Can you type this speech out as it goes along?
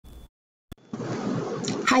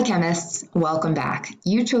Hi chemists, welcome back.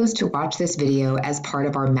 You chose to watch this video as part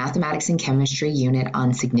of our Mathematics and Chemistry unit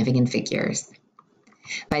on significant figures.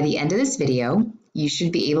 By the end of this video, you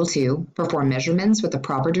should be able to perform measurements with a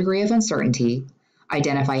proper degree of uncertainty,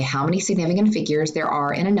 identify how many significant figures there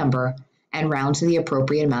are in a number, and round to the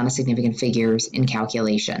appropriate amount of significant figures in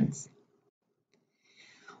calculations.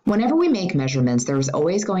 Whenever we make measurements, there is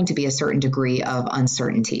always going to be a certain degree of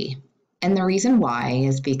uncertainty. And the reason why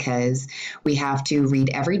is because we have to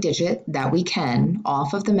read every digit that we can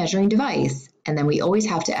off of the measuring device, and then we always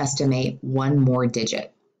have to estimate one more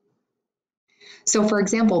digit. So for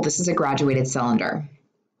example, this is a graduated cylinder.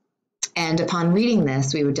 And upon reading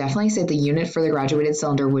this, we would definitely say the unit for the graduated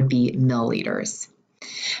cylinder would be milliliters.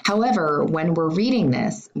 However, when we're reading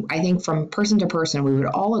this, I think from person to person, we would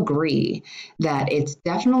all agree that it's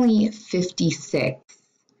definitely 56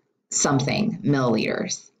 something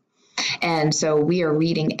milliliters. And so we are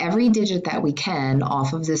reading every digit that we can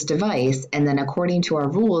off of this device, and then according to our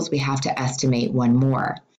rules, we have to estimate one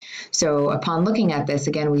more. So upon looking at this,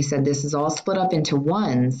 again, we said this is all split up into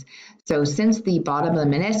ones. So since the bottom of the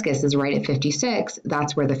meniscus is right at 56,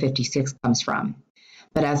 that's where the 56 comes from.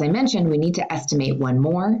 But as I mentioned, we need to estimate one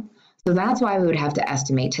more. So that's why we would have to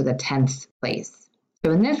estimate to the 10th place.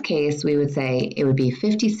 So in this case, we would say it would be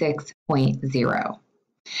 56.0.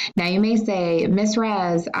 Now you may say, Miss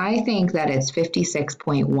Razz, I think that it's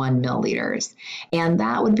 56.1 milliliters, and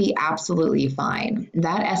that would be absolutely fine.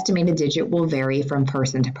 That estimated digit will vary from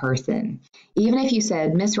person to person. Even if you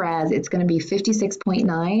said, Miss Razz, it's going to be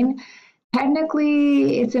 56.9,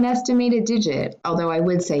 technically it's an estimated digit, although I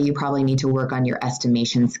would say you probably need to work on your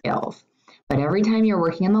estimation skills. But every time you're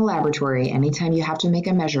working in the laboratory, anytime you have to make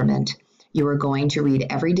a measurement, you are going to read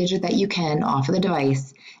every digit that you can off of the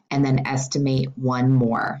device and then estimate one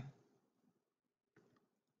more.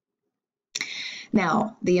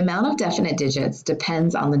 Now, the amount of definite digits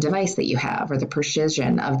depends on the device that you have or the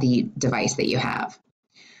precision of the device that you have.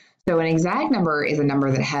 So an exact number is a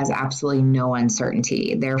number that has absolutely no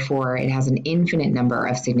uncertainty. Therefore, it has an infinite number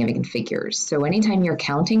of significant figures. So anytime you're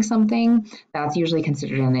counting something, that's usually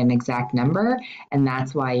considered an exact number, and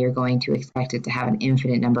that's why you're going to expect it to have an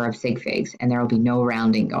infinite number of sig figs, and there will be no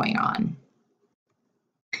rounding going on.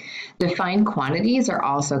 Defined quantities are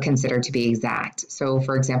also considered to be exact. So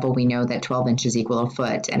for example, we know that 12 inches equal a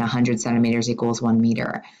foot and 100 centimeters equals 1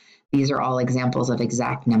 meter. These are all examples of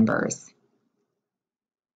exact numbers.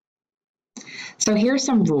 So here's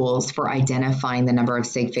some rules for identifying the number of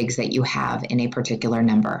sig figs that you have in a particular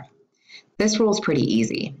number. This rule is pretty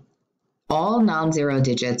easy. All non-zero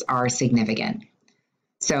digits are significant.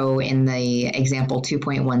 So in the example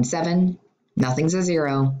 2.17, nothing's a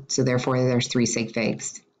zero, so therefore there's 3 sig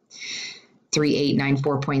figs.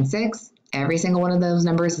 3894.6, every single one of those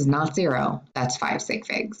numbers is not zero, that's 5 sig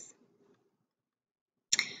figs.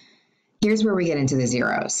 Here's where we get into the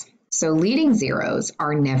zeros. So leading zeros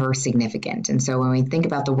are never significant. And so when we think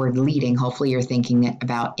about the word leading, hopefully you're thinking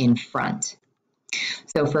about in front.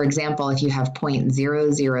 So for example, if you have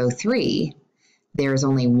 0.003, there's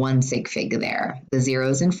only 1 sig fig there. The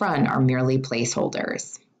zeros in front are merely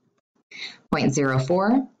placeholders.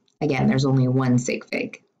 0.04, again, there's only 1 sig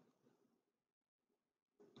fig.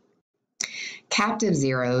 Captive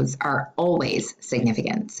zeros are always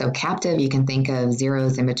significant. So captive, you can think of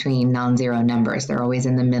zeros in between non-zero numbers. They're always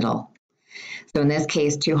in the middle. So in this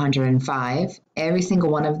case, 205, every single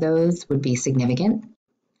one of those would be significant.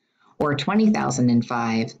 Or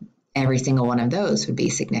 20,005, every single one of those would be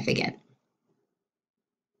significant.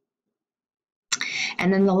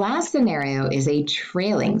 And then the last scenario is a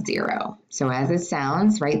trailing zero. So as it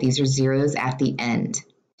sounds, right, these are zeros at the end.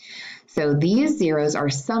 So these zeros are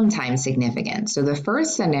sometimes significant. So the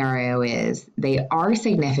first scenario is they are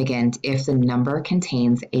significant if the number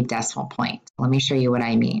contains a decimal point. Let me show you what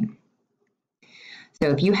I mean. So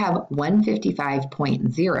if you have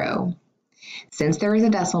 155.0, since there is a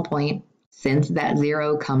decimal point, since that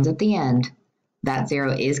zero comes at the end, that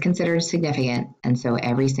zero is considered significant, and so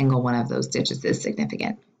every single one of those digits is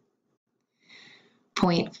significant.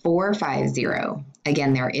 0.450.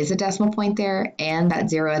 Again, there is a decimal point there, and that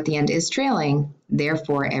zero at the end is trailing.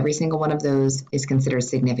 Therefore, every single one of those is considered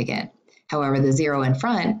significant. However, the zero in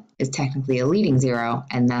front is technically a leading zero,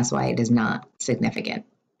 and that's why it is not significant.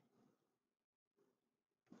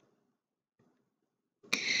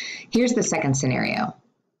 Here's the second scenario.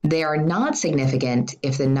 They are not significant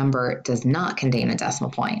if the number does not contain a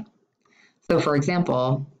decimal point. So for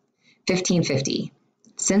example, 1550.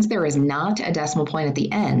 Since there is not a decimal point at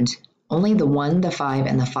the end, only the 1, the 5,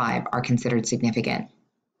 and the 5 are considered significant.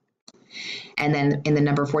 And then in the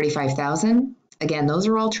number 45,000, again, those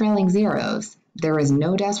are all trailing zeros. There is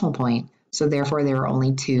no decimal point, So therefore, there are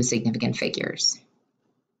only 2 significant figures.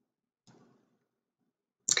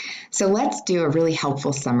 So let's do a really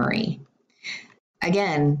helpful summary.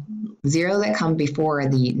 Again, zeros that come before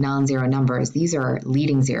the non-zero numbers, these are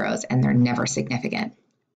leading zeros and they're never significant.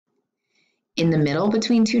 In the middle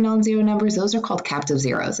between 2 non-zero numbers, those are called captive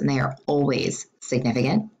zeros and they are always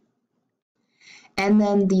significant. And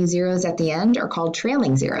then the zeros at the end are called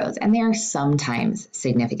trailing zeros and they are sometimes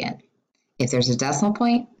significant. If there's a decimal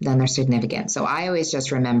point, then they're significant. So I always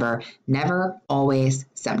just remember never, always,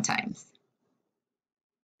 sometimes.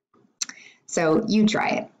 So you try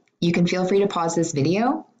it. You can feel free to pause this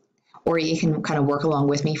video, or you can kind of work along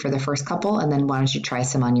with me for the first couple, and then why don't you try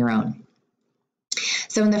some on your own.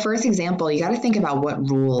 So in the first example, you got to think about what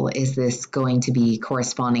rule is this going to be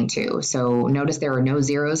corresponding to. So notice there are no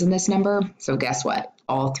zeros in this number, so guess what?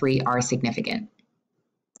 All 3 are significant.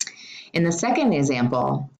 In the second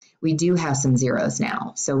example, we do have some zeros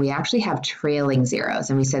now. So we actually have trailing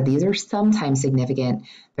zeros, and we said these are sometimes significant.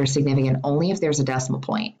 They're significant only if there's a decimal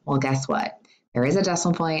point. Well, guess what? There is a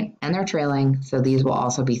decimal point and they're trailing, so these will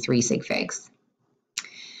also be 3 sig figs.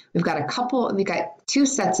 We've got 2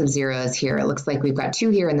 sets of zeros here. It looks like we've got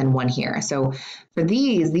 2 here and then 1 here. So for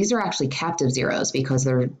these are actually captive zeros because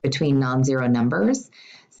they're between non-zero numbers.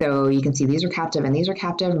 So you can see these are captive and these are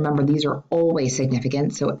captive. Remember, these are always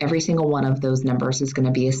significant. So every single one of those numbers is going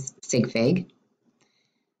to be a sig fig.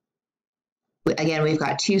 Again, we've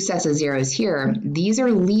got 2 sets of zeros here. These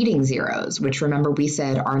are leading zeros, which remember we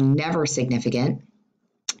said are never significant.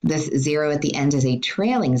 This 0 at the end is a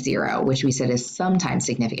trailing 0, which we said is sometimes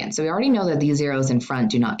significant. So we already know that these zeros in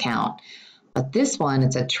front do not count. But this one,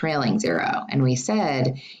 it's a trailing 0. And we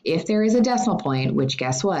said if there is a decimal point, which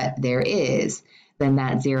guess what? There is, then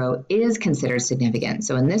that 0 is considered significant.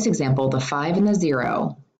 So in this example, the 5 and the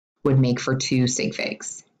 0 would make for 2 sig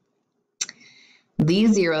figs.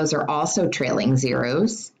 These zeros are also trailing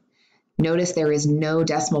zeros. Notice there is no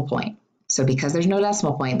decimal point. So because there's no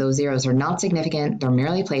decimal point, those zeros are not significant, they're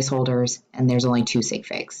merely placeholders, and there's only 2 sig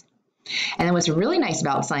figs. And then what's really nice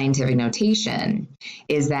about scientific notation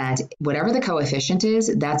is that whatever the coefficient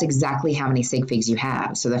is, that's exactly how many sig figs you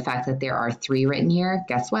have. So the fact that there are 3 written here,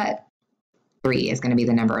 guess what? 3 is going to be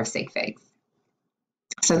the number of sig figs.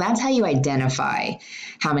 So that's how you identify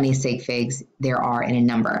how many sig figs there are in a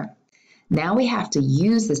number. Now we have to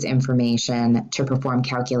use this information to perform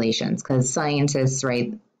calculations because scientists,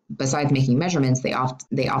 right, besides making measurements, they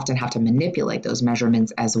often have to manipulate those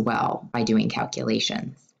measurements as well by doing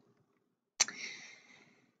calculations.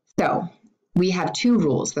 So we have 2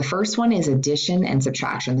 rules. The first one is addition and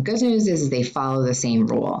subtraction. The good news is they follow the same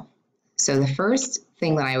rule. So the first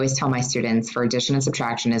thing that I always tell my students for addition and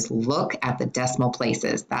subtraction is look at the decimal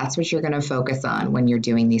places. That's what you're going to focus on when you're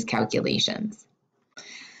doing these calculations.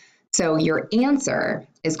 So your answer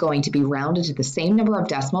is going to be rounded to the same number of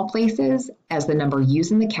decimal places as the number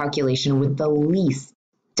used in the calculation with the least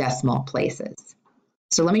decimal places.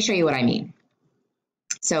 So let me show you what I mean.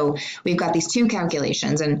 So we've got these 2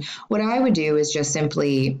 calculations, and what I would do is just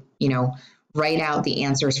simply, write out the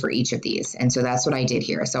answers for each of these. And so that's what I did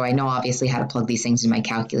here. So I know obviously how to plug these things in my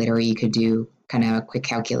calculator, or you could do kind of a quick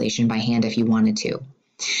calculation by hand if you wanted to.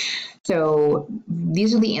 So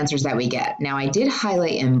these are the answers that we get. Now I did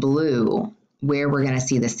highlight in blue where we're going to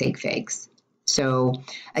see the sig figs. So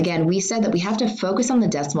again, we said that we have to focus on the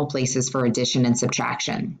decimal places for addition and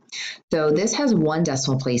subtraction. So this has 1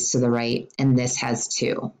 decimal place to the right and this has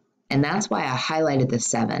 2. And that's why I highlighted the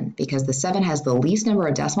 7, because the 7 has the least number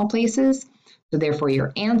of decimal places. So therefore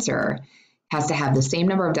your answer has to have the same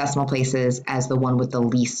number of decimal places as the one with the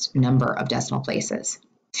least number of decimal places.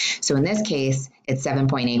 So in this case, it's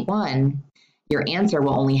 7.81. Your answer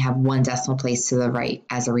will only have 1 decimal place to the right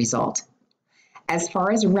as a result. As far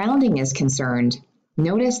as rounding is concerned,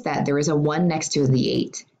 notice that there is a 1 next to the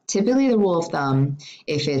 8. Typically the rule of thumb,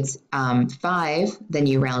 if it's 5, then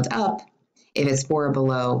you round up. If it's 4 or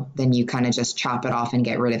below, then you kind of just chop it off and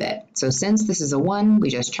get rid of it. So since this is a 1, we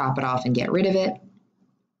just chop it off and get rid of it.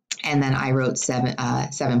 And then I wrote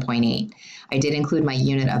 7.8. I did include my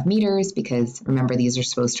unit of meters because remember these are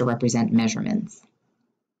supposed to represent measurements.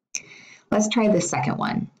 Let's try the second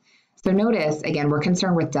one. So notice, again, we're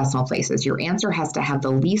concerned with decimal places. Your answer has to have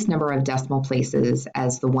the least number of decimal places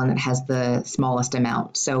as the one that has the smallest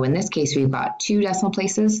amount. So in this case, we've got 2 decimal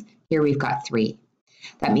places. Here we've got 3.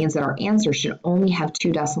 That means that our answer should only have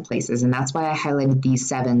 2 decimal places, and that's why I highlighted these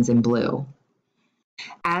 7s in blue.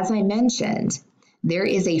 As I mentioned, there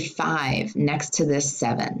is a 5 next to this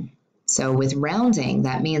 7. So with rounding,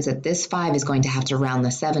 that means that this 5 is going to have to round the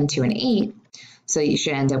 7 to an 8, so you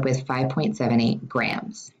should end up with 5.78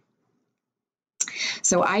 grams.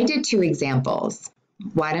 So I did 2 examples.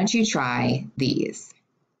 why don't you try these?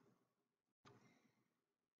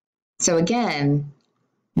 So again,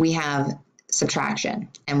 we have subtraction.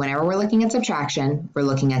 And whenever we're looking at subtraction, we're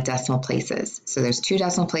looking at decimal places. So there's 2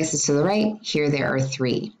 decimal places to the right. Here there are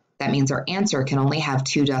 3. That means our answer can only have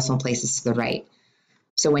 2 decimal places to the right.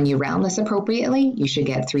 So when you round this appropriately, you should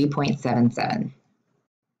get 3.77.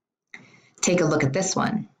 Take a look at this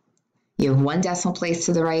one. You have 1 decimal place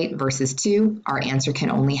to the right versus 2. Our answer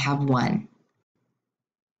can only have 1.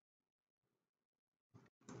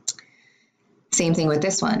 Same thing with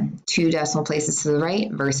this one, 2 decimal places to the right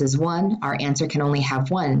versus 1. Our answer can only have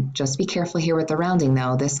 1. Just be careful here with the rounding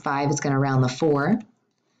though. This 5 is going to round the 4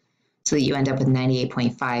 so that you end up with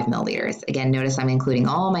 98.5 milliliters. Again, notice I'm including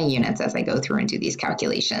all my units as I go through and do these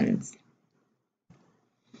calculations.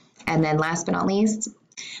 And then last but not least,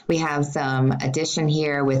 we have some addition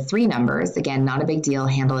here with 3 numbers. Again, not a big deal,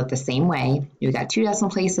 handle it the same way. You've got 2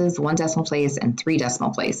 decimal places, 1 decimal place, and 3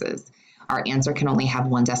 decimal places. Our answer can only have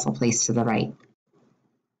 1 decimal place to the right.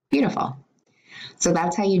 Beautiful. So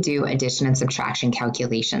that's how you do addition and subtraction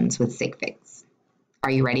calculations with sig figs.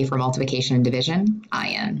 Are you ready for multiplication and division? I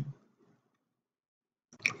am.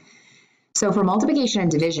 So for multiplication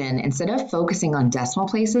and division, instead of focusing on decimal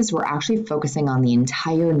places, we're actually focusing on the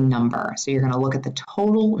entire number. So you're going to look at the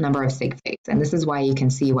total number of sig figs. And this is why you can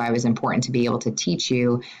see why it was important to be able to teach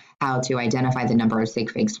you how to identify the number of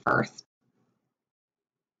sig figs first.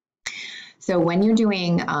 So when you're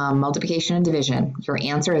doing multiplication and division, your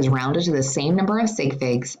answer is rounded to the same number of sig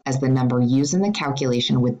figs as the number used in the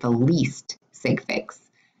calculation with the least sig figs.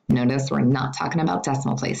 Notice we're not talking about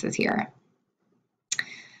decimal places here.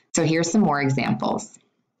 So here's some more examples,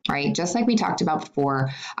 right? Just like we talked about before,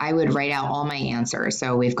 I would write out all my answers.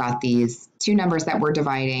 So we've got these 2 numbers that we're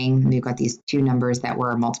dividing, and we've got these 2 numbers that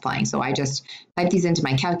we're multiplying. So I just typed these into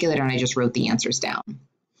my calculator and I just wrote the answers down.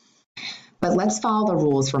 But let's follow the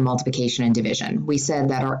rules for multiplication and division. We said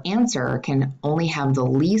that our answer can only have the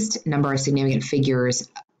least number of significant figures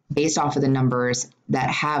based off of the numbers that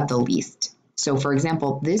have the least. So for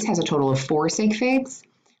example, this has a total of 4 sig figs.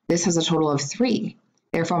 This has a total of 3.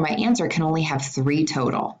 Therefore, my answer can only have 3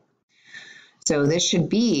 total. So this should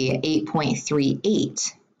be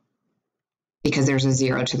 8.38 because there's a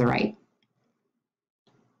 0 to the right.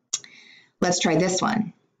 Let's try this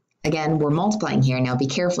one. Again, we're multiplying here. Now be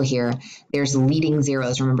careful here. There's leading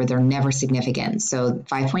zeros. Remember, they're never significant. So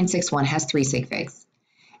 5.61 has 3 sig figs.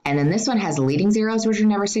 And then this one has leading zeros, which are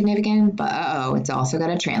never significant, but it's also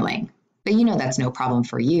got a trailing. But you know that's no problem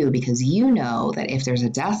for you because you know that if there's a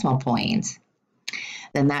decimal point,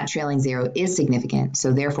 then that trailing 0 is significant.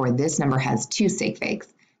 So therefore, this number has 2 sig figs.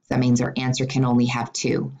 So that means our answer can only have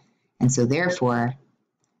 2. And so therefore,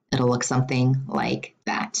 it'll look something like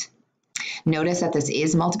that. Notice that this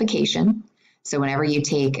is multiplication. So whenever you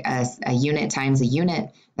take a unit times a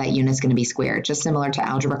unit, that unit's going to be squared. Just similar to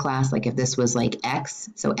algebra class, like if this was like x,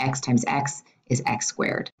 so x times x is x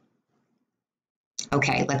squared.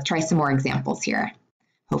 Okay, let's try some more examples here.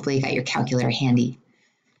 Hopefully you got your calculator handy.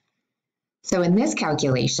 So in this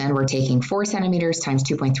calculation, we're taking 4 centimeters times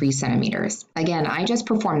 2.3 centimeters. Again, I just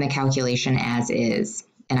perform the calculation as is,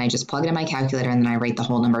 and I just plug it in my calculator and then I write the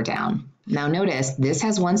whole number down. Now notice, this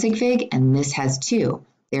has 1 sig fig and this has 2.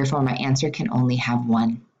 Therefore, my answer can only have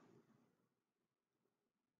 1.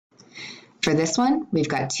 For this one, we've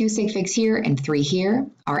got 2 sig figs here and 3 here.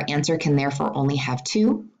 Our answer can therefore only have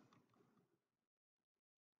 2.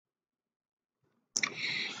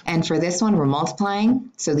 And for this one, we're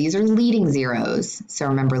multiplying. So these are leading zeros. So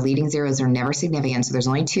remember, leading zeros are never significant. So there's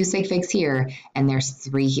only 2 sig figs here and there's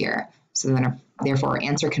 3 here. So then, therefore, our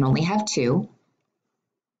answer can only have 2.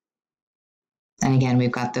 And again,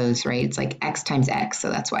 we've got those, right? It's like x times x, so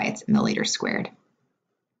that's why it's milliliters squared.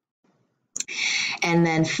 And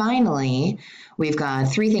then finally, we've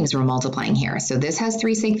got 3 things we're multiplying here. So this has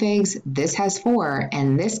 3 sig figs, this has 4,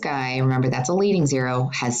 and this guy, remember that's a leading 0,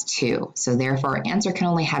 has 2. So therefore, our answer can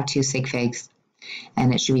only have 2 sig figs,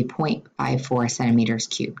 and it should be 0.54 centimeters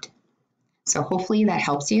cubed. So hopefully that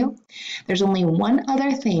helps you. There's only one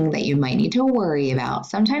other thing that you might need to worry about.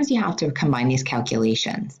 Sometimes you have to combine these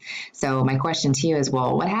calculations. So my question to you is,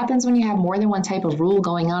 well, what happens when you have more than one type of rule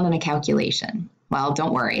going on in a calculation? Well,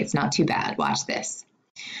 don't worry, it's not too bad. Watch this.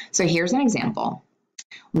 So here's an example.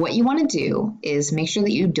 What you want to do is make sure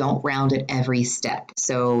that you don't round at every step.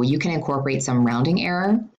 So you can incorporate some rounding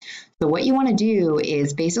error. So what you want to do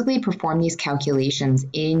is basically perform these calculations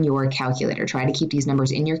in your calculator. Try to keep these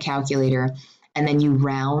numbers in your calculator, and then you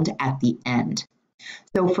round at the end.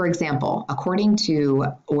 So for example, according to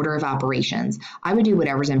order of operations, I would do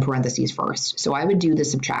whatever's in parentheses first. So I would do the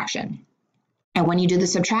subtraction. And when you do the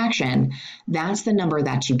subtraction, that's the number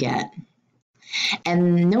that you get.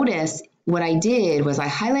 And notice what I did was I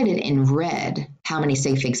highlighted in red how many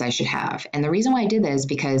sig figs I should have. And the reason why I did that is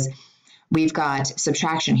because we've got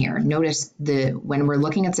subtraction here. Notice when we're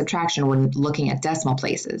looking at subtraction, we're looking at decimal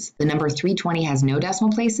places. The number 320 has no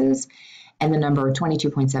decimal places, and the number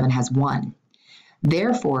 22.7 has 1.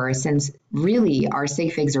 Therefore, since really our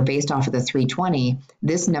sig figs are based off of the 320,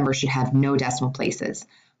 this number should have no decimal places.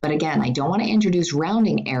 But again, I don't want to introduce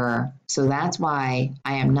rounding error, so that's why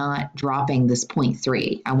I am not dropping this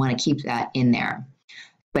 0.3. I want to keep that in there.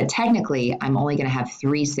 But technically, I'm only going to have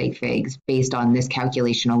 3 sig figs based on this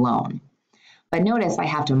calculation alone. But notice I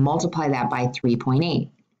have to multiply that by 3.8.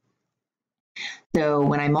 So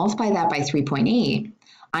when I multiply that by 3.8,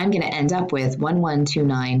 I'm going to end up with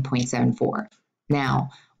 1129.74.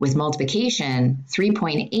 Now, with multiplication,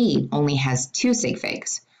 3.8 only has 2 sig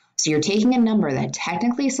figs. So you're taking a number that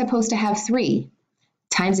technically is supposed to have 3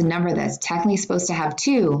 times a number that's technically supposed to have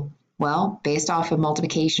 2. Well, based off of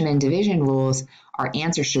multiplication and division rules, our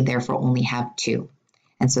answer should therefore only have 2.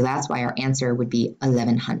 And so that's why our answer would be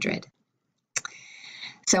 1100.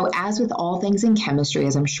 So as with all things in chemistry,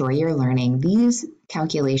 as I'm sure you're learning, these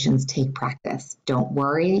calculations take practice. Don't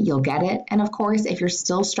worry, you'll get it. And of course, if you're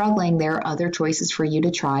still struggling, there are other choices for you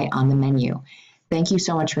to try on the menu. Thank you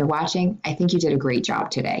so much for watching. I think you did a great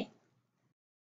job today.